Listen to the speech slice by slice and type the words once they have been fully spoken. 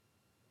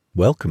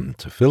Welcome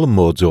to Phil and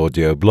Maud's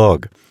audio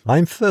blog.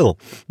 I'm Phil,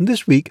 and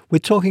this week we're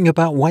talking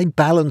about why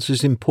balance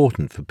is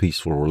important for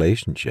peaceful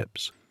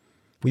relationships.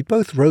 We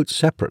both wrote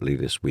separately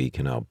this week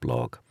in our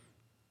blog.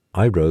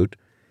 I wrote,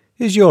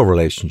 "Is your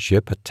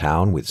relationship a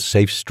town with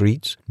safe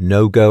streets,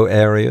 no-go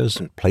areas,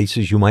 and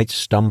places you might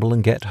stumble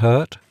and get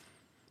hurt?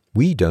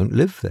 We don't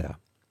live there.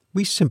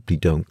 We simply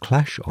don't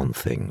clash on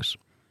things.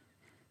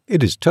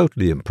 It is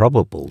totally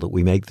improbable that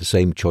we make the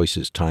same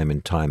choices time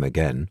and time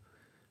again.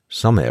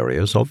 Some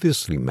areas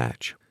obviously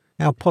match.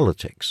 Our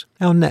politics,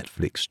 our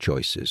Netflix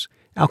choices,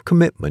 our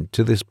commitment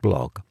to this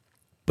blog.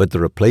 But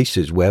there are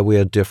places where we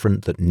are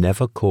different that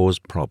never cause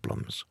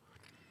problems.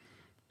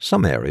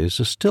 Some areas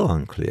are still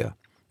unclear,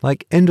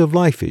 like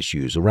end-of-life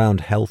issues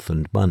around health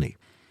and money.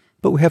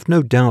 But we have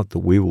no doubt that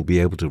we will be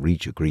able to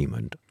reach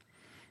agreement.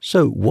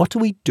 So what are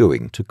we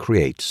doing to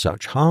create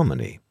such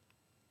harmony?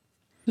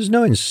 There's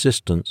no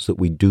insistence that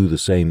we do the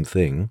same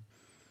thing.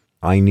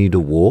 I need a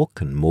walk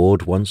and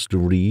Maud wants to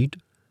read.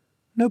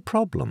 No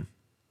problem.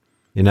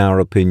 In our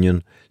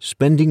opinion,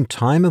 spending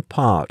time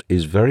apart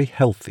is very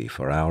healthy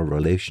for our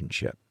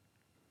relationship.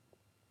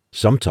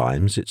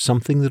 Sometimes it's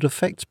something that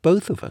affects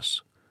both of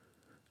us.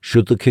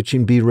 Should the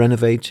kitchen be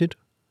renovated?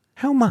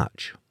 How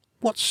much?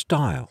 What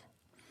style?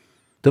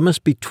 There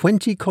must be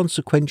 20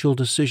 consequential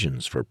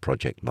decisions for a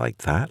project like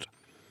that.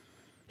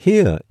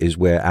 Here is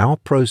where our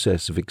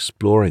process of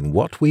exploring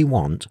what we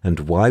want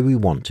and why we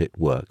want it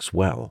works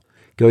well,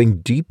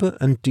 going deeper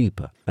and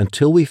deeper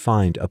until we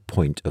find a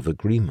point of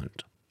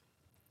agreement.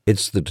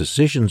 It's the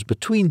decisions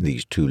between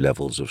these two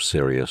levels of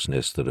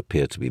seriousness that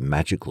appear to be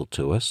magical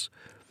to us.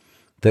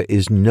 There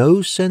is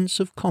no sense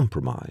of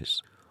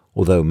compromise,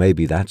 although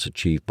maybe that's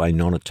achieved by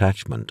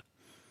non-attachment.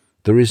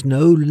 There is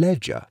no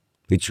ledger.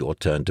 It's your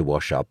turn to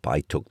wash up, I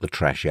took the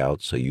trash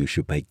out, so you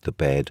should make the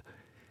bed.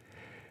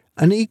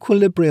 An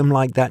equilibrium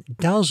like that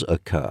does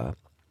occur,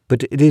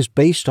 but it is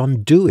based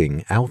on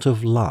doing out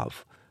of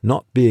love,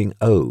 not being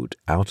owed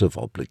out of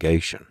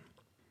obligation.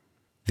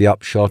 The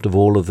upshot of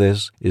all of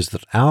this is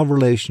that our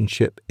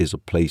relationship is a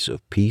place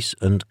of peace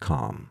and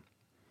calm.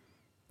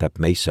 That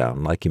may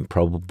sound like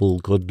improbable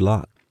good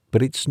luck,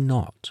 but it's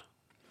not.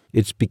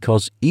 It's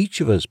because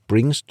each of us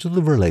brings to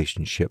the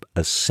relationship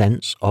a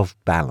sense of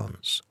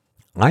balance.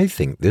 I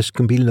think this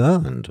can be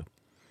learned.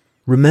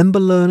 Remember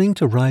learning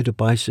to ride a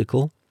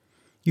bicycle?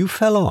 You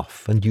fell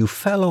off, and you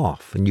fell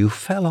off, and you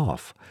fell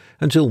off,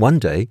 until one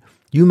day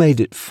you made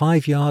it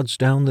 5 yards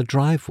down the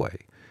driveway,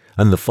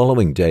 and the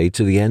following day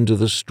to the end of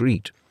the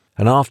street,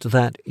 and after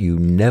that you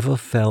never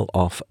fell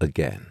off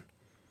again.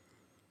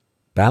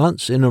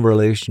 Balance in a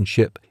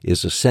relationship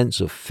is a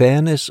sense of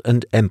fairness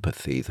and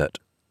empathy that,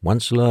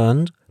 once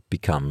learned,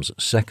 becomes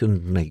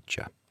second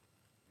nature.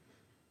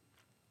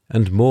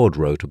 And Maud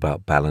wrote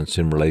about balance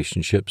in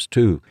relationships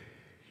too.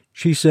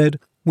 She said,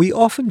 "We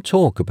often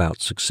talk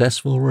about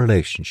successful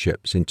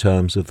relationships in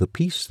terms of the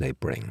peace they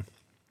bring.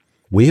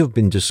 We have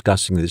been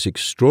discussing this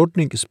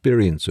extraordinary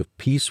experience of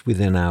peace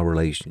within our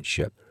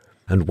relationship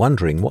and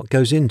wondering what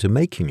goes into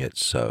making it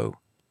so.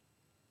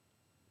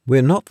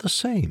 We're not the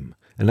same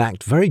and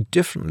act very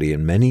differently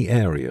in many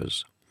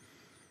areas.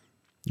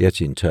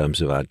 Yet in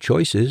terms of our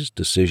choices,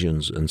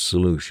 decisions, and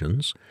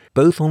solutions,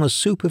 both on a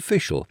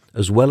superficial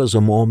as well as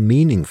a more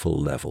meaningful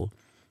level,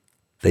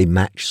 they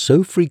match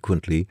so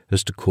frequently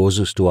as to cause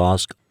us to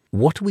ask,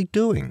 what are we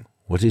doing?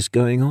 What is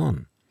going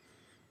on?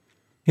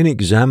 In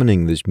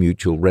examining this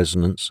mutual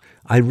resonance,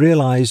 I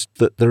realized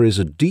that there is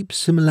a deep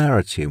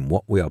similarity in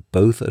what we are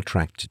both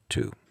attracted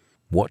to,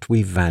 what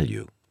we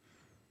value.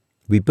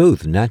 We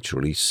both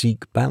naturally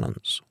seek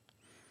balance.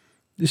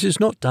 This is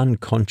not done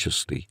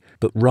consciously,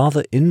 but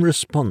rather in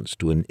response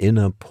to an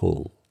inner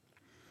pull.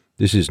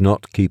 This is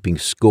not keeping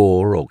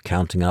score or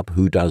counting up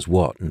who does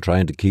what and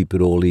trying to keep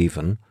it all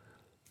even.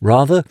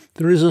 Rather,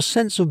 there is a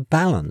sense of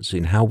balance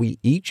in how we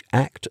each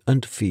act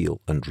and feel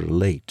and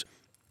relate.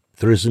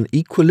 There is an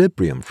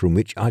equilibrium from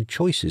which our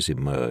choices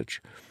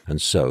emerge,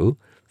 and so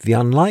the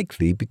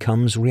unlikely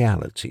becomes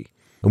reality,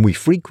 and we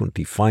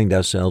frequently find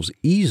ourselves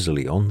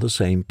easily on the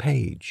same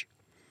page.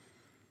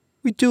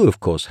 We do, of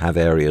course, have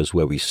areas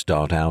where we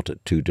start out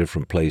at two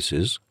different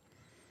places.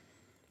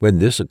 When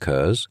this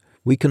occurs,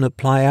 we can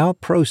apply our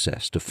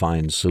process to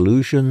find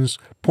solutions,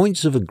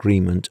 points of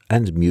agreement,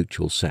 and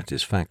mutual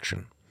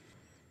satisfaction.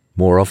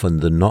 More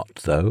often than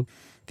not, though,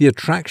 the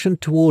attraction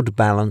toward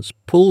balance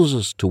pulls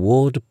us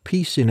toward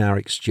peace in our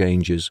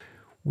exchanges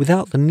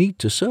without the need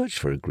to search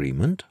for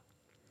agreement.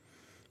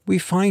 We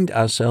find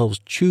ourselves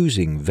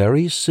choosing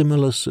very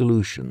similar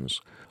solutions,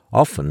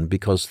 often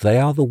because they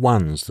are the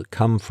ones that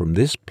come from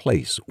this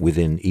place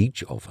within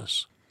each of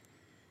us.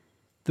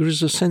 There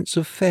is a sense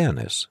of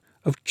fairness,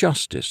 of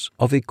justice,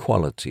 of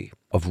equality,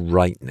 of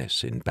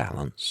rightness in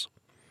balance.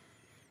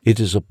 It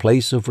is a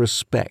place of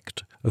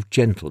respect, of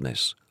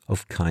gentleness,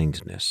 of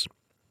kindness.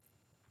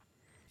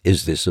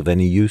 Is this of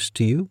any use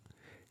to you?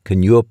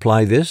 Can you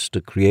apply this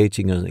to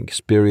creating an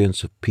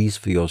experience of peace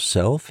for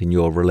yourself in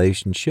your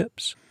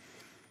relationships?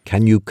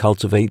 Can you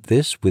cultivate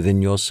this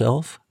within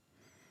yourself?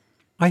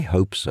 I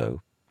hope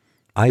so.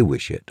 I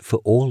wish it for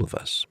all of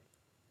us.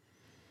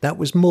 That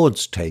was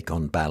Maud's take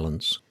on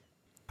balance.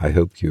 I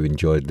hope you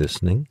enjoyed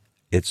listening.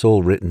 It's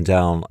all written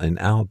down in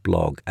our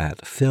blog at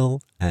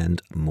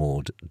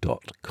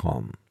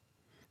philandmaud.com.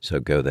 So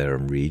go there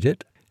and read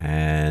it,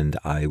 and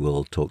I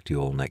will talk to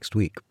you all next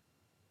week.